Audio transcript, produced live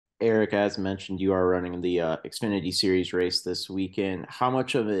Aric, as mentioned, you are running the Xfinity Series race this weekend. How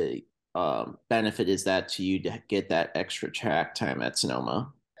much of a benefit is that to you to get that extra track time at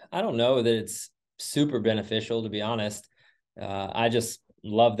Sonoma? I don't know that it's super beneficial, to be honest. I just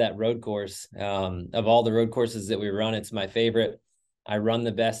love that road course. Of all the road courses that we run, it's my favorite. I run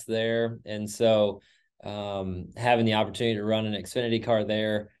the best there. And so having the opportunity to run an Xfinity car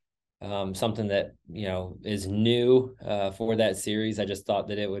there, something that, is new for that series, I just thought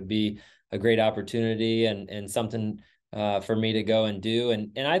that it would be a great opportunity and something for me to go and do.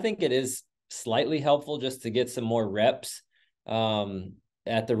 And I think it is slightly helpful just to get some more reps.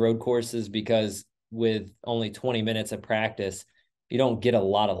 At the road courses, because with only 20 minutes of practice, you don't get a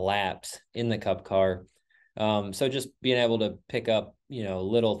lot of laps in the cup car. So just being able to pick up,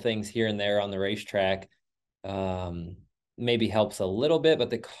 little things here and there on the racetrack maybe helps a little bit,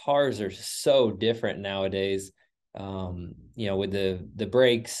 but the cars are so different nowadays. With the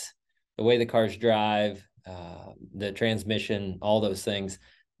brakes, the way the cars drive, the transmission, all those things,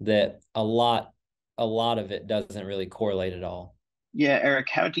 that a lot of it doesn't really correlate at all. Yeah, Aric,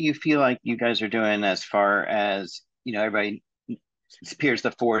 how do you feel like you guys are doing as far as, everybody appears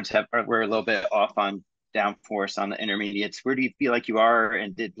the Fords we're a little bit off on downforce on the intermediates. Where do you feel like you are?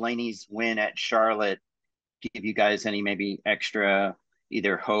 And did Blaney's win at Charlotte give you guys any maybe extra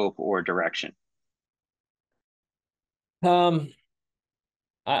either hope or direction? Um,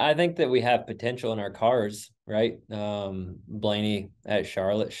 I think that we have potential in our cars, right? Blaney at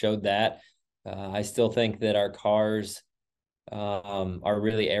Charlotte showed that. I still think that our cars are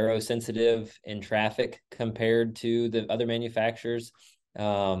really aero sensitive in traffic compared to the other manufacturers.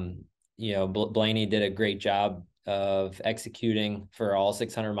 Blaney did a great job of executing for all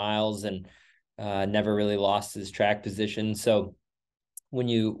 600 miles and never really lost his track position. So when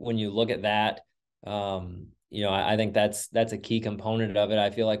you look at that, I think that's a key component of it.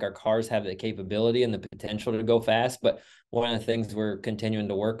 I feel like our cars have the capability and the potential to go fast, but one of the things we're continuing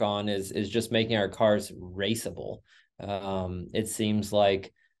to work on is just making our cars raceable. It seems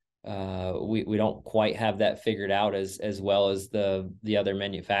like we don't quite have that figured out as well as the other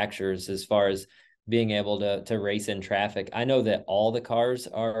manufacturers as far as being able to race in traffic. I know that all the cars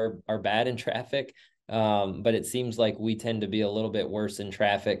are bad in traffic, but it seems like we tend to be a little bit worse in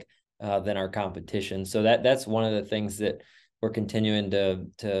traffic than our competition. So that's one of the things that we're continuing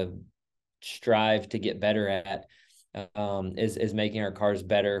to strive to get better at, is making our cars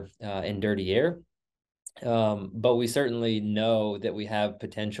better in dirty air. But we certainly know that we have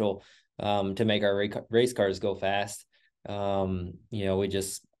potential to make our race cars go fast.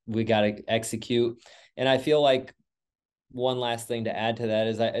 We got to execute. And I feel like one last thing to add to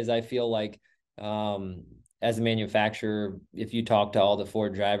that is I feel like as a manufacturer, if you talk to all the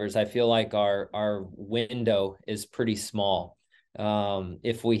Ford drivers, I feel like our window is pretty small.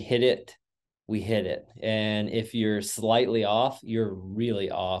 If we hit it, we hit it. And if you're slightly off, you're really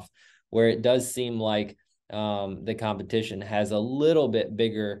off. Where it does seem like the competition has a little bit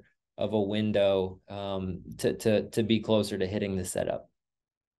bigger of a window to be closer to hitting the setup.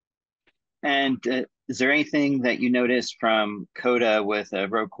 And is there anything that you noticed from Coda with a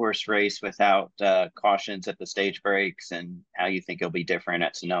road course race without cautions at the stage breaks, and how you think it'll be different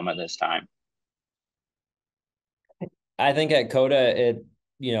at Sonoma this time? I think at Coda, it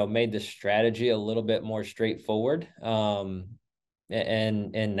made the strategy a little bit more straightforward.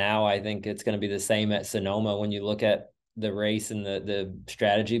 And now I think it's going to be the same at Sonoma. When you look at the race and the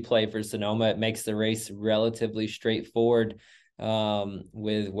strategy play for Sonoma, it makes the race relatively straightforward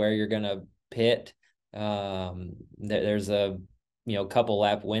with where you're going to pit. There's a couple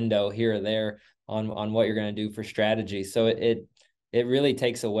lap window here or there on what you're going to do for strategy. So it really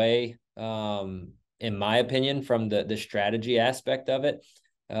takes away, in my opinion, from the strategy aspect of it.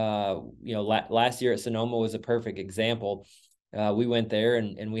 Last year at Sonoma was a perfect example. We went there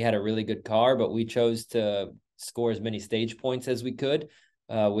and we had a really good car, but we chose to score as many stage points as we could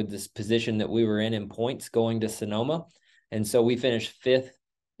with this position that we were in points going to Sonoma. And so we finished fifth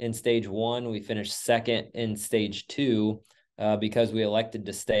in stage one. We finished second in stage two because we elected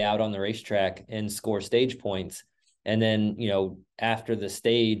to stay out on the racetrack and score stage points. And then, after the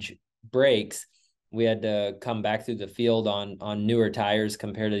stage breaks, we had to come back through the field on newer tires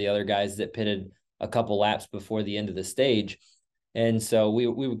compared to the other guys that pitted a couple laps before the end of the stage. And so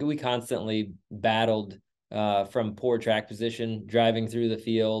we constantly battled from poor track position, driving through the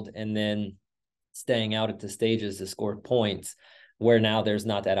field, and then staying out at the stages to score points, where now there's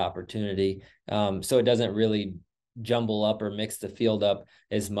not that opportunity. So it doesn't really jumble up or mix the field up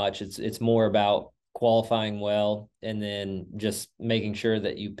as much. It's more about qualifying well and then just making sure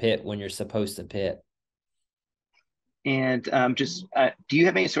that you pit when you're supposed to pit. And just Do you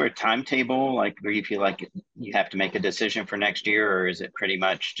have any sort of timetable, like where you feel like you have to make a decision for next year, or is it pretty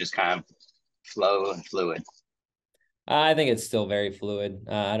much just kind of flow and fluid? I think it's still very fluid.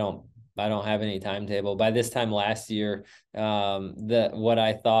 I don't have any timetable. By this time last year, the what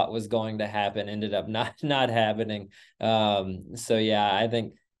I thought was going to happen ended up not happening. So yeah, I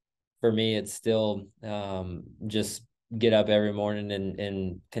think for me it's still just get up every morning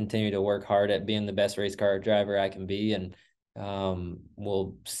and continue to work hard at being the best race car driver I can be, and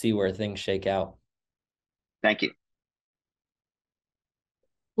we'll see where things shake out. Thank you.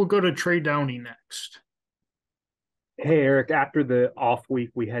 We'll go to Trey Downey next. Hey, Aric, after the off week,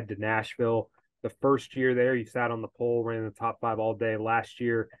 we head to Nashville. The first year there, you sat on the pole, ran in the top 5 all day. Last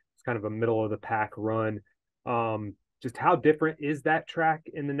year, it's kind of a middle of the pack run. Just how different is that track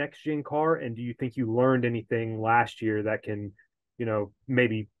in the next gen car? And do you think you learned anything last year that can,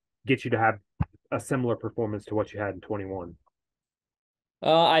 maybe get you to have a similar performance to what you had in 21?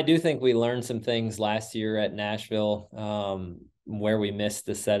 I do think we learned some things last year at Nashville, where we missed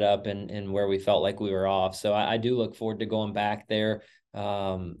the setup and where we felt like we were off. So I do look forward to going back there.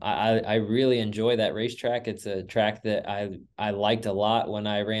 I really enjoy that racetrack. It's a track that I liked a lot when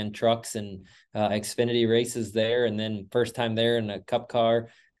I ran trucks and Xfinity races there. And then first time there in a cup car,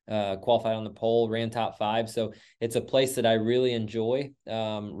 qualified on the pole, ran top 5. So it's a place that I really enjoy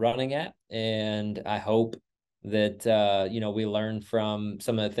running at. And I hope that, we learned from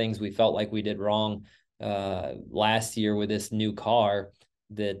some of the things we felt like we did wrong last year with this new car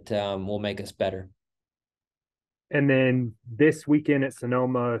that will make us better. And then this weekend at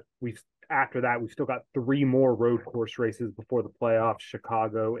Sonoma, after that, we've still got 3 more road course races before the playoffs: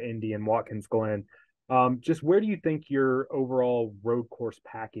 Chicago, Indy, and Watkins Glen. Just where do you think your overall road course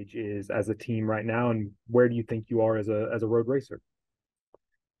package is as a team right now, and where do you think you are as a road racer?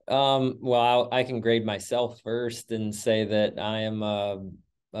 Well, I can grade myself first and say that I am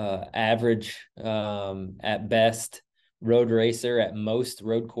average at best road racer at most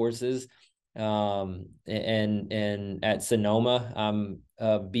road courses. And at Sonoma, I'm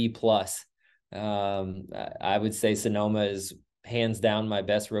a B plus. I would say Sonoma is hands down my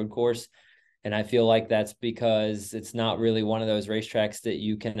best road course. And I feel like that's because it's not really one of those racetracks that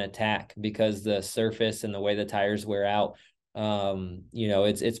you can attack because the surface and the way the tires wear out.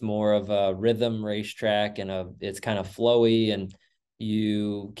 It's more of a rhythm racetrack, and it's kind of flowy, and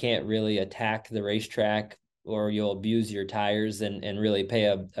you can't really attack the racetrack or you'll abuse your tires and really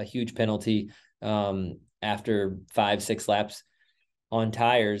pay a huge penalty after 5-6 laps on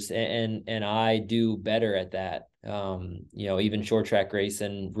tires. And I do better at that. Even short track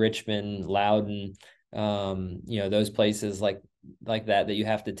racing, Richmond, Loudon, those places like that you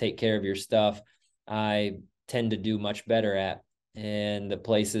have to take care of your stuff, I tend to do much better at. And the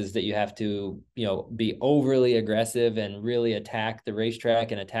places that you have to, be overly aggressive and really attack the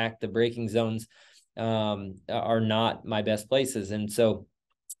racetrack and attack the braking zones are not my best places. And so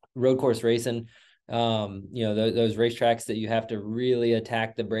road course racing, those racetracks that you have to really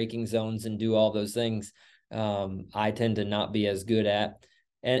attack the braking zones and do all those things, I tend to not be as good at.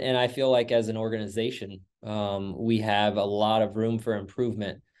 And I feel like as an organization, we have a lot of room for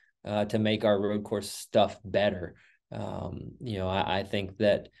improvement to make our road course stuff better. I think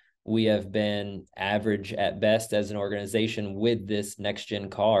that we have been average at best as an organization with this next gen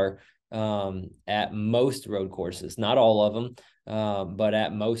car at most road courses, not all of them, but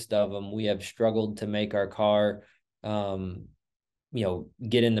at most of them, we have struggled to make our car,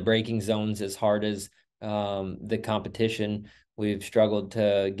 get in the braking zones as hard as the competition. We've struggled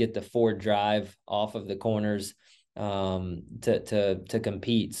to get the forward drive off of the corners to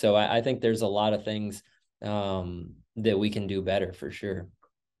compete. So I think there's a lot of things that we can do better for sure.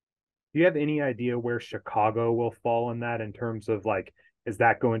 Do you have any idea where Chicago will fall in that in terms of is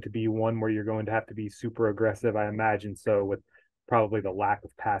that going to be one where you're going to have to be super aggressive? I imagine so, with probably the lack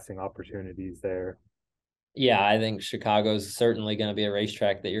of passing opportunities there. Yeah, I think Chicago's certainly going to be a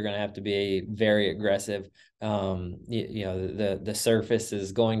racetrack that you're going to have to be very aggressive. The surface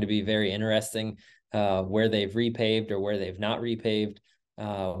is going to be very interesting, where they've repaved or where they've not repaved.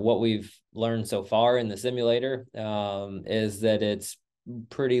 What we've learned so far in the simulator is that it's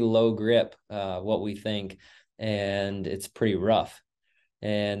pretty low grip, what we think, and it's pretty rough.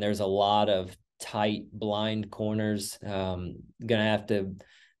 And there's a lot of tight blind corners. Gonna have to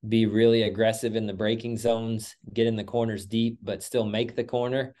be really aggressive in the braking zones, get in the corners deep, but still make the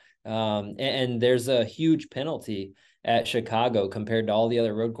corner. And there's a huge penalty at Chicago compared to all the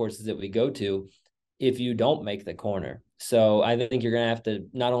other road courses that we go to if you don't make the corner. So I think you're going to have to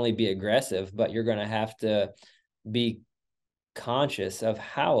not only be aggressive, but you're going to have to be conscious of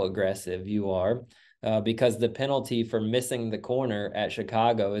how aggressive you are. because the penalty for missing the corner at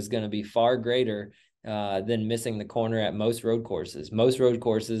Chicago is going to be far greater than missing the corner at most road courses. Most road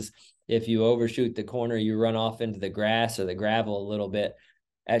courses, if you overshoot the corner, you run off into the grass or the gravel a little bit.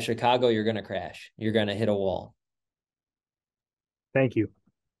 At Chicago, you're going to crash. You're going to hit a wall. Thank you.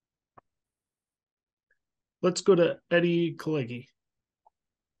 Let's go to Eddie Kalegi.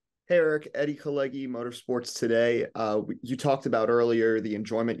 Hey, Aric, Eddie Kalegi, Motorsports Today. You talked about earlier the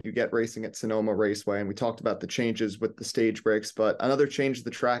enjoyment you get racing at Sonoma Raceway, and we talked about the changes with the stage breaks, but another change the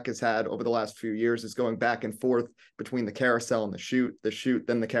track has had over the last few years is going back and forth between the carousel and the chute,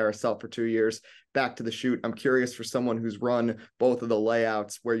 then the carousel for 2 years, back to the chute. I'm curious, for someone who's run both of the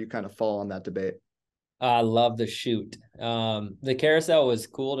layouts, where you kind of fall on that debate. I love the chute. The carousel was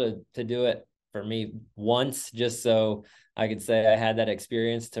cool to do it for me once, just so I could say I had that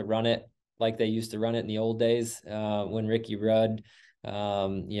experience to run it like they used to run it in the old days, when Ricky Rudd,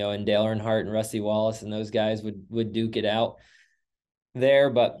 and Dale Earnhardt and Rusty Wallace and those guys would duke it out there.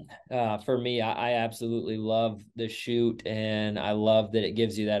 But for me, I absolutely love the chute, and I love that it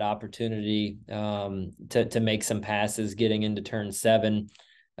gives you that opportunity to make some passes getting into turn 7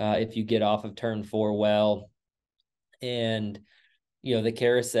 if you get off of turn 4 well. And the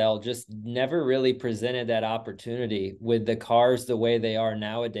carousel just never really presented that opportunity with the cars the way they are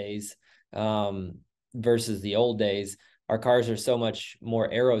nowadays, versus the old days. Our cars are so much more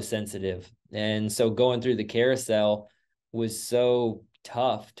aero sensitive. And so going through the carousel was so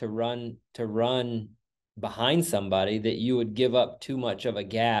tough to run behind somebody that you would give up too much of a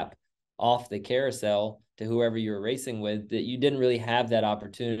gap off the carousel to whoever you were racing with, that you didn't really have that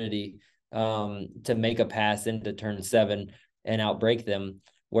opportunity to make a pass into turn 7 and outbreak them.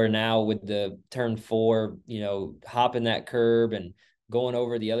 Where now with the turn 4, hopping that curb and going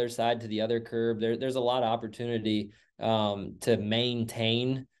over the other side to the other curb, there's a lot of opportunity to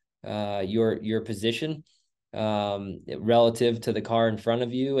maintain your position relative to the car in front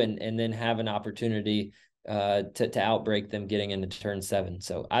of you, and then have an opportunity to outbreak them getting into turn 7.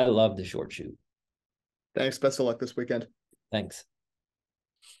 So I love the short chute. Thanks. Best of luck this weekend. Thanks.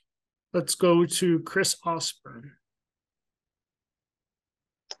 Let's go to Chris Osborne.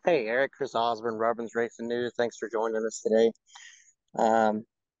 Hey, Aric, Chris Osborne, Robbins Racing News. Thanks for joining us today.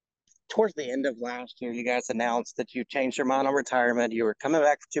 Towards the end of last year, you guys announced that you changed your mind on retirement. You were coming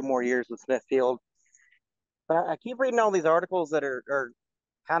back for 2 more years with Smithfield. But I keep reading all these articles that are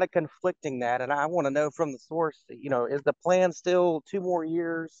kind of conflicting that, and I want to know from the source, is the plan still 2 more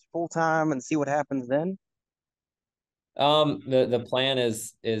years full time and see what happens then? The plan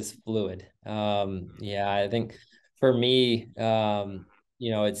is fluid. I think for me,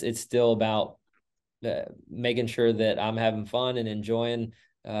 it's still about making sure that I'm having fun and enjoying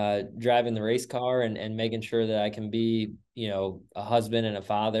driving the race car, and making sure that I can be, a husband and a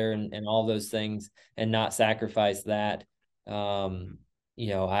father and all those things, and not sacrifice that.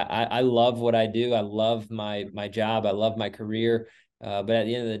 I love what I do. I love my job. I love my career. But at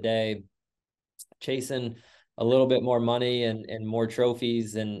the end of the day, chasing a little bit more money and more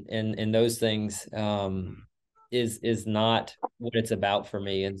trophies and those things is not what it's about for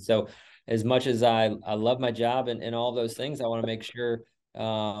me. And so as much as I love my job and all those things, I want to make sure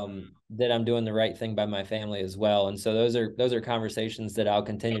that I'm doing the right thing by my family as well. And so those are conversations that I'll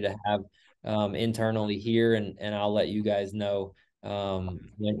continue to have internally here, and I'll let you guys know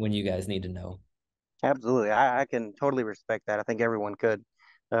when you guys need to know. Absolutely. I can totally respect that. I think everyone could.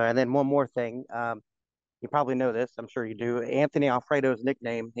 And then one more thing. You probably know this. I'm sure you do. Anthony Alfredo's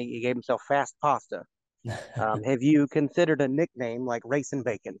nickname, he gave himself Fast Pasta. Have you considered a nickname like Racing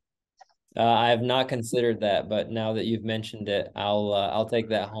Bacon? I have not considered that, but now that you've mentioned it, I'll take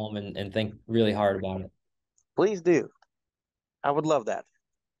that home and think really hard about it. Please do. I would love that.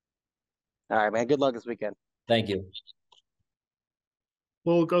 All right, man. Good luck this weekend. Thank you.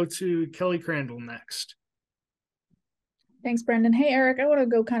 We'll go to Kelly Crandall next. Thanks, Brendan. Hey, Aric, I want to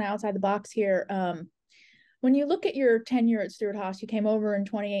go kind of outside the box here. When you look at your tenure at Stewart-Haas, you came over in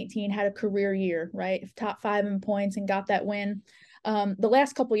 2018, had a career year, right? Top 5 in points and got that win. The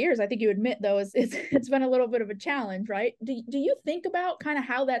last couple of years, I think you admit, though, it's been a little bit of a challenge, right? Do you think about kind of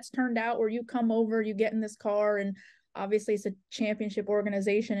how that's turned out, where you come over, you get in this car, and obviously it's a championship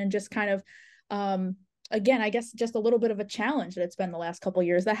organization, and just kind of, again, I guess just a little bit of a challenge that it's been the last couple of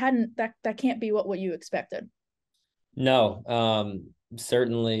years. That can't be what you expected. No,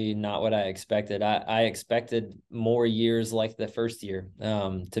 certainly not what I expected. I expected more years like the first year,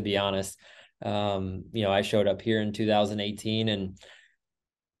 to be honest. I showed up here in 2018, and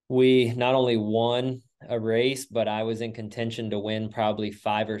we not only won a race, but I was in contention to win probably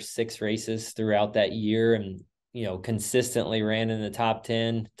 5 or 6 races throughout that year, and consistently ran in the top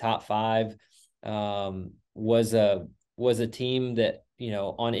 10, top 5. was a team that,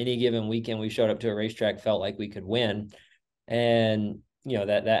 on any given weekend we showed up to a racetrack, felt like we could win. And,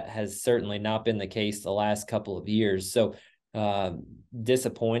 that has certainly not been the case the last couple of years. So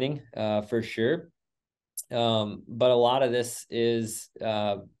disappointing for sure. But a lot of this is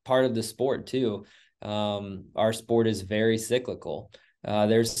part of the sport too. Our sport is very cyclical.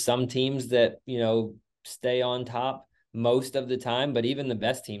 There's some teams that, stay on top most of the time, but even the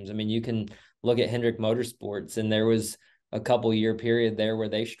best teams, I mean, you can look at Hendrick Motorsports, and there was a couple year period there where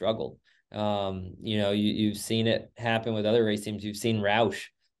they struggled. You've seen it happen with other race teams. You've seen Roush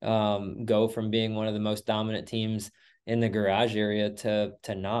go from being one of the most dominant teams in the garage area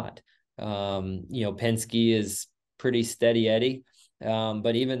to not. Penske is pretty steady Eddie,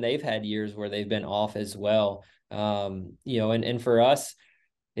 but even they've had years where they've been off as well. And for us,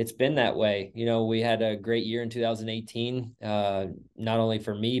 it's been that way. We had a great year in 2018, not only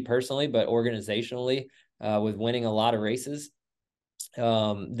for me personally, but organizationally, with winning a lot of races.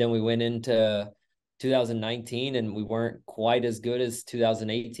 Then we went into 2019 and we weren't quite as good as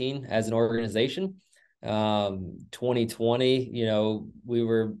 2018 as an organization. 2020, we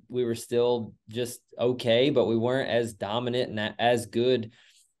were still just okay, but we weren't as dominant and as good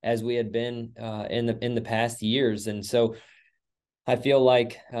as we had been in the past years. And so I feel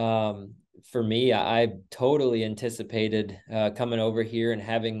like for me, I totally anticipated coming over here and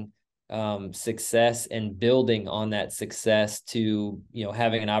having success and building on that success to,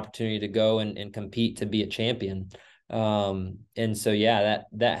 having an opportunity to go and compete to be a champion. And so, yeah,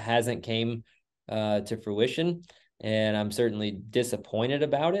 that hasn't came to fruition, and I'm certainly disappointed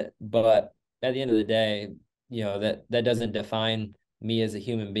about it. But at the end of the day, that doesn't define me as a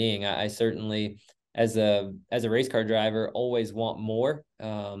human being. I certainly, as a race car driver, always want more,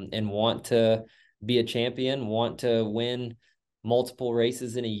 and want to be a champion, want to win multiple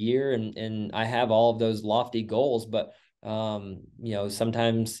races in a year, and I have all of those lofty goals. But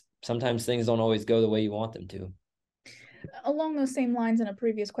sometimes things don't always go the way you want them to. Along those same lines, in a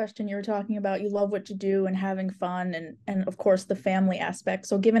previous question, you were talking about you love what you do and having fun, and of course the family aspect.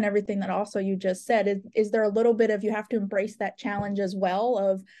 So given everything that also you just said, is there a little bit of, you have to embrace that challenge as well,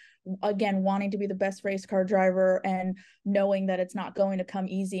 of again wanting to be the best race car driver and knowing that it's not going to come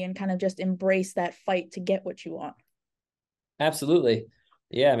easy, and kind of just embrace that fight to get what you want? Absolutely.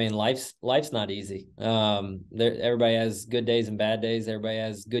 Yeah, I mean, life's not easy. Everybody has good days and bad days. Everybody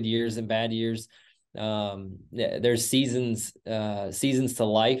has good years and bad years. There's seasons to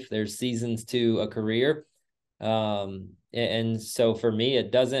life. There's seasons to a career. And so for me,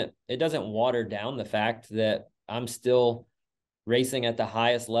 it doesn't water down the fact that I'm still racing at the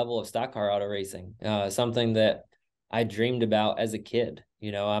highest level of stock car auto racing, something that I dreamed about as a kid.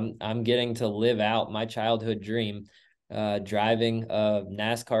 I'm getting to live out my childhood dream, driving a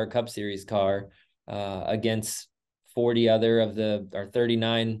NASCAR Cup Series car against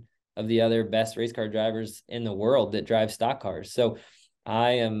 39 of the other best race car drivers in the world that drive stock cars. So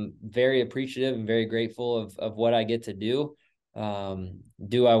I am very appreciative and very grateful of what I get to do.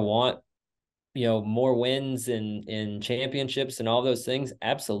 Do I want, more wins in championships and all those things?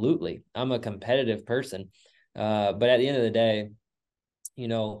 Absolutely. I'm a competitive person. But at the end of the day,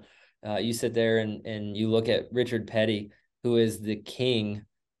 you sit there and you look at Richard Petty, who is the king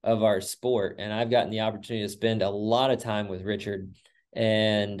of our sport. And I've gotten the opportunity to spend a lot of time with Richard,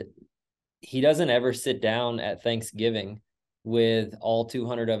 and he doesn't ever sit down at Thanksgiving with all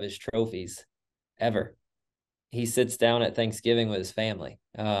 200 of his trophies, ever. He sits down at Thanksgiving with his family,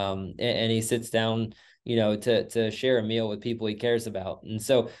 and he sits down, to share a meal with people he cares about. And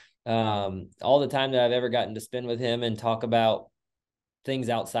so all the time that I've ever gotten to spend with him and talk about things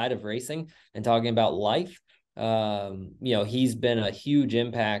outside of racing and talking about life, he's been a huge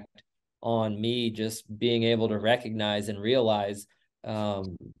impact on me, just being able to recognize and realize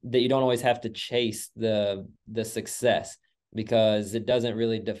that you don't always have to chase the success, because it doesn't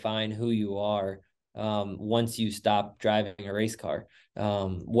really define who you are once you stop driving a race car.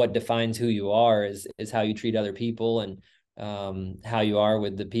 What defines who you are is how you treat other people, and how you are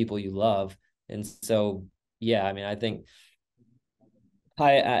with the people you love. And so, yeah, I mean, I think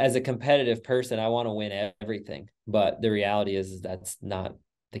as a competitive person, I want to win everything, but the reality is that's not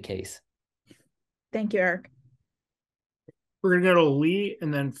the case. Thank you, Aric. We're going to go to Lee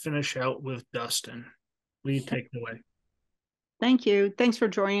and then finish out with Dustin. Lee, take it away. Thank you. Thanks for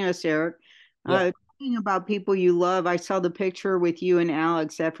joining us, Aric. Yeah. Talking about people you love, I saw the picture with you and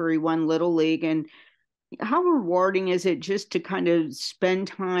Alex after he won Little League, and how rewarding is it just to kind of spend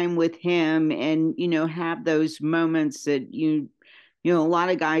time with him and, have those moments that a lot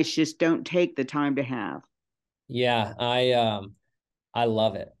of guys just don't take the time to have? Yeah, I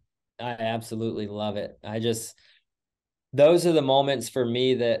love it. I absolutely love it. Those are the moments for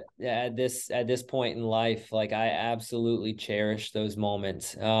me that at this point in life, like I absolutely cherish those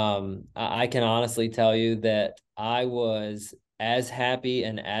moments. I can honestly tell you that I was as happy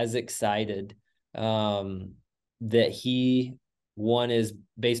and as excited that he won his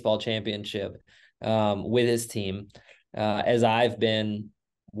baseball championship with his team as I've been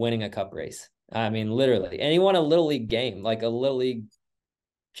winning a cup race. I mean, literally, and he won a little league game, like a little league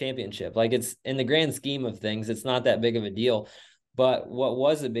championship. Like, it's in the grand scheme of things, it's not that big of a deal. But what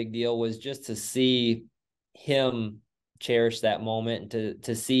was a big deal was just to see him cherish that moment,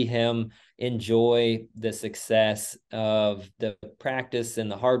 to see him enjoy the success of the practice and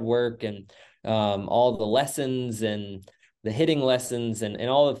the hard work and all the lessons and the hitting lessons and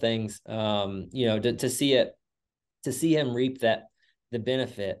all the things, to see him reap the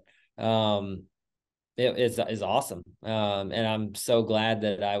benefit. It is awesome. And I'm so glad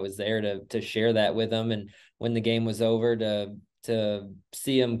that I was there to share that with him. And when the game was over, to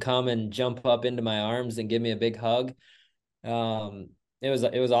see him come and jump up into my arms and give me a big hug. It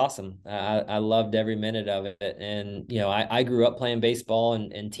was awesome. I loved every minute of it. And, I grew up playing baseball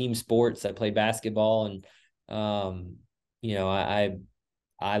and team sports. I played basketball and,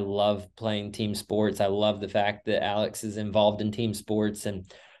 I love playing team sports. I love the fact that Alex is involved in team sports,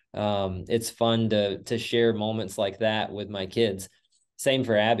 and it's fun to share moments like that with my kids. Same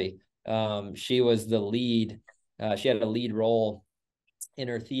for Abby. She was the lead. She had a lead role in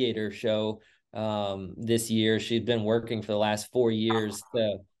her theater show this year. She'd been working for the last 4 years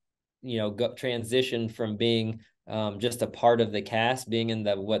to, transition from being just a part of the cast, being in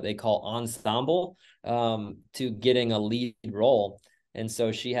what they call ensemble, to getting a lead role. And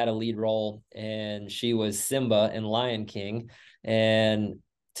so she had a lead role, and she was Simba in Lion King. And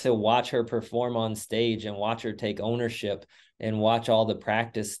to watch her perform on stage and watch her take ownership and watch all the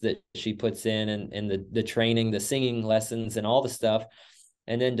practice that she puts in and the training, the singing lessons and all the stuff.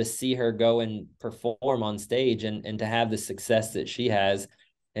 And then to see her go and perform on stage and to have the success that she has,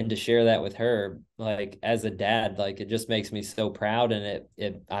 and to share that with her, like, as a dad, like, it just makes me so proud. And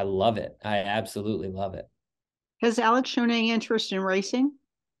I love it. I absolutely love it. Has Alex shown any interest in racing?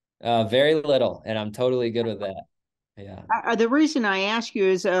 Very little, and I'm totally good with that. Yeah. The reason I ask you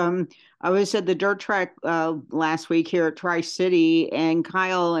is I was at the dirt track last week here at Tri-City, and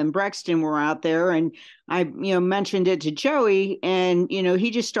Kyle and Brexton were out there, and I mentioned it to Joey, and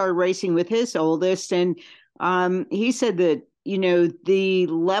he just started racing with his oldest, and he said that the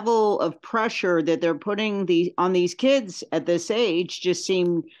level of pressure that they're putting on these kids at this age just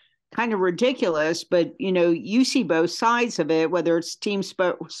seemed kind of ridiculous. But you see both sides of it, whether it's team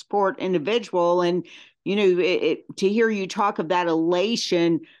sport, individual, and to hear you talk of that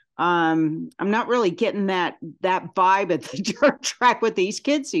elation, I'm not really getting that vibe at the dirt track with these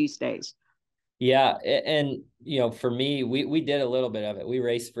kids these days. Yeah, and for me, we did a little bit of it. We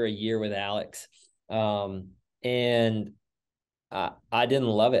raced for a year with Alex, and I didn't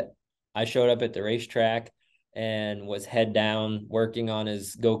love it. I showed up at the racetrack and was head down working on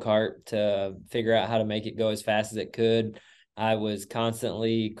his go-kart to figure out how to make it go as fast as it could. I was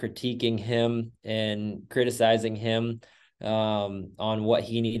constantly critiquing him and criticizing him on what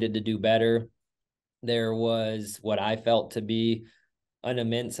he needed to do better. There was what I felt to be an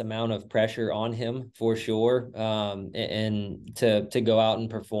immense amount of pressure on him, for sure. And to go out and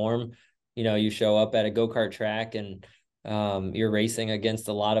perform, you show up at a go-kart track and you're racing against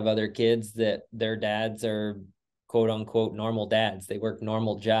a lot of other kids that their dads are quote unquote normal dads. They work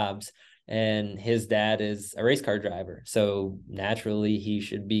normal jobs, and his dad is a race car driver. So naturally he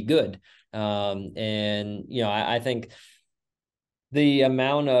should be good. I think the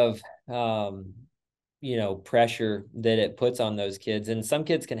amount of, pressure that it puts on those kids, and some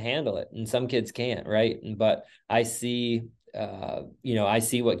kids can handle it and some kids can't. Right. But I see, I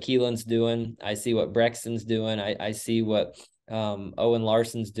see what Keelan's doing. I see what Brexton's doing. I see what Owen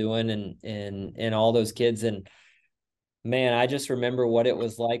Larson's doing and all those kids. And man, I just remember what it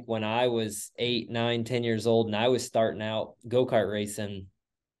was like when I was 8, 9, 10 years old and I was starting out go-kart racing.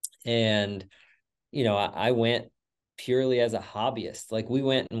 And, I went purely as a hobbyist. Like, we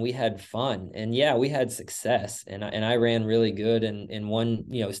went and we had fun, and yeah, we had success, and I ran really good and won,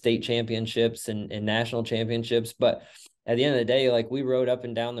 state championships and national championships. But at the end of the day, like, we rode up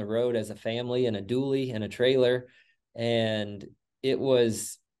and down the road as a family in a dually and a trailer, and it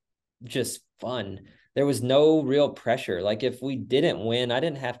was just fun. There was no real pressure. Like, if we didn't win, I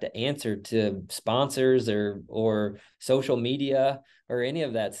didn't have to answer to sponsors or social media or any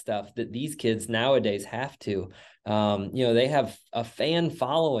of that stuff that these kids nowadays have to. They have a fan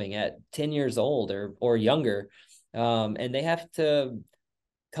following at 10 years old or younger, and they have to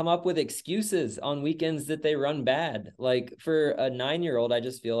come up with excuses on weekends that they run bad. Like for a 9-year-old, I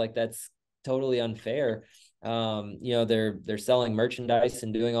just feel like that's totally unfair. They're selling merchandise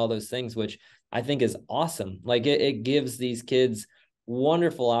and doing all those things, which I think is awesome. Like it gives these kids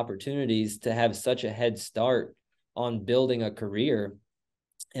wonderful opportunities to have such a head start on building a career.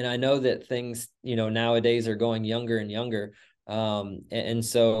 And I know that things, nowadays are going younger and younger. And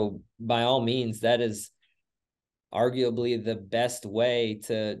so by all means, that is arguably the best way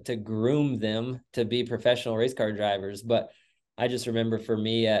to groom them to be professional race car drivers. But I just remember for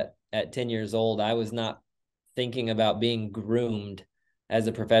me at 10 years old, I was not thinking about being groomed as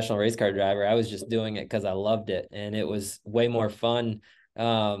a professional race car driver. I was just doing it because I loved it. And it was way more fun,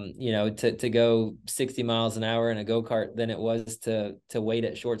 to go 60 miles an hour in a go-kart than it was to wait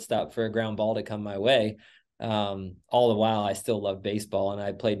at shortstop for a ground ball to come my way. All the while, I still love baseball, and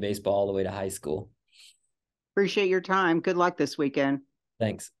I played baseball all the way to high school. Appreciate your time. Good luck this weekend.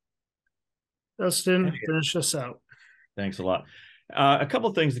 Thanks. Dustin, finish us out. Thanks a lot. A couple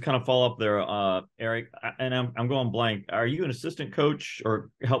of things to kind of follow up there, Aric, and I'm going blank. Are you an assistant coach or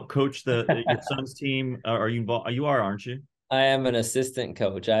help coach your son's team? Are you involved? You are, aren't you? I am an assistant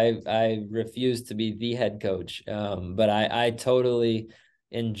coach. I refuse to be the head coach, but I totally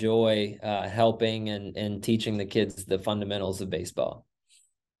enjoy helping and teaching the kids the fundamentals of baseball.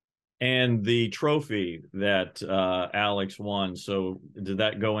 And the trophy that Alex won, so did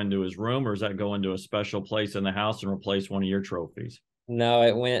that go into his room, or does that go into a special place in the house and replace one of your trophies? No,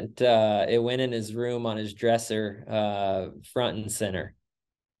 it went in his room on his dresser, front and center.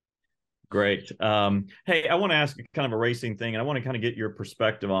 Great. Hey, I want to ask kind of a racing thing, and I want to kind of get your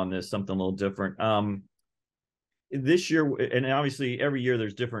perspective on this, something a little different. This year, and obviously every year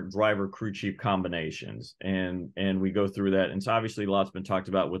there's different driver crew chief combinations, and we go through that. And so obviously a lot's been talked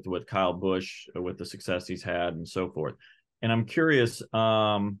about with Kyle Busch, with the success he's had and so forth. And I'm curious,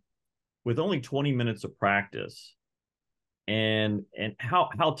 with only 20 minutes of practice, and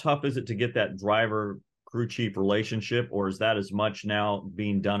how tough is it to get that driver crew chief relationship, or is that as much now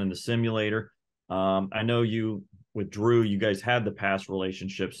being done in the simulator? I know with Drew, you guys had the past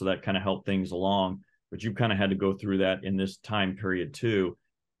relationship, so that kind of helped things along, but you kind of had to go through that in this time period too.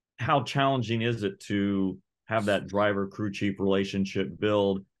 How challenging is it to have that driver crew chief relationship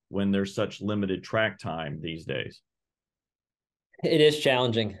build when there's such limited track time these days? It is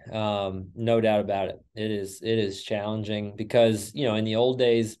challenging. No doubt about it. It is challenging because, in the old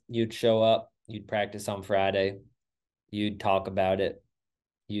days, you'd show up, you'd practice on Friday, you'd talk about it,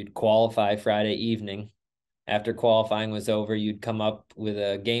 you'd qualify Friday evening. After qualifying was over, you'd come up with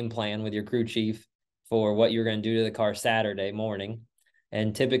a game plan with your crew chief for what you're going to do to the car Saturday morning.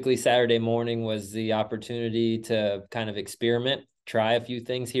 And typically Saturday morning was the opportunity to kind of experiment, try a few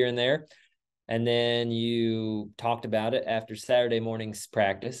things here and there. And then you talked about it after Saturday morning's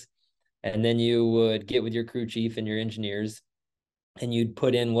practice. And then you would get with your crew chief and your engineers, and you'd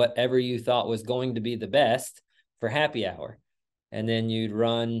put in whatever you thought was going to be the best for happy hour. And then you'd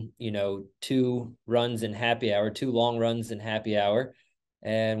run, 2 runs in happy hour, 2 long runs in happy hour.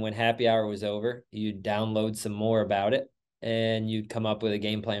 And when happy hour was over, you'd download some more about it, and you'd come up with a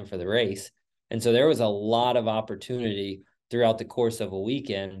game plan for the race. And so there was a lot of opportunity throughout the course of a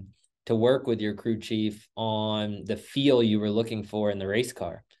weekend to work with your crew chief on the feel you were looking for in the race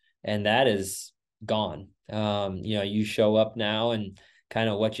car. And that is gone. You show up now, and kind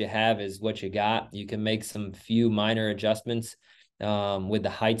of what you have is what you got. You can make some few minor adjustments with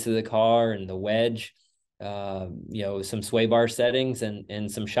the heights of the car and the wedge, some sway bar settings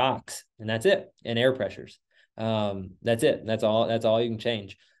and some shocks, and that's it. And air pressures. That's it. That's all you can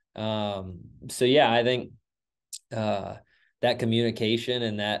change. So yeah, I think that communication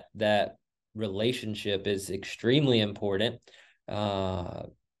and that relationship is extremely important.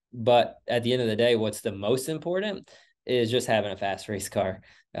 But at the end of the day, what's the most important is just having a fast race car.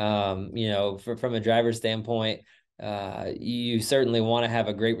 From a driver's standpoint, you certainly want to have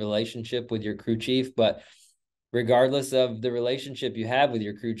a great relationship with your crew chief, but regardless of the relationship you have with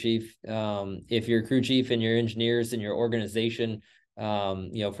your crew chief, if your crew chief and your engineers and your organization,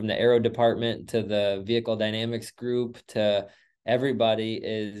 from the aero department to the vehicle dynamics group to everybody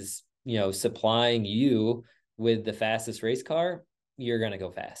is, supplying you with the fastest race car, you're going to go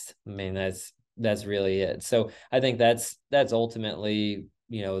fast. I mean, that's really it. So I think that's ultimately,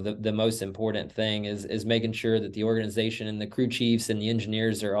 the most important thing is making sure that the organization and the crew chiefs and the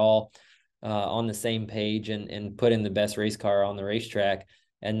engineers are all on the same page and putting the best race car on the racetrack.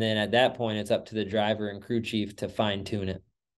 And then at that point, it's up to the driver and crew chief to fine tune it.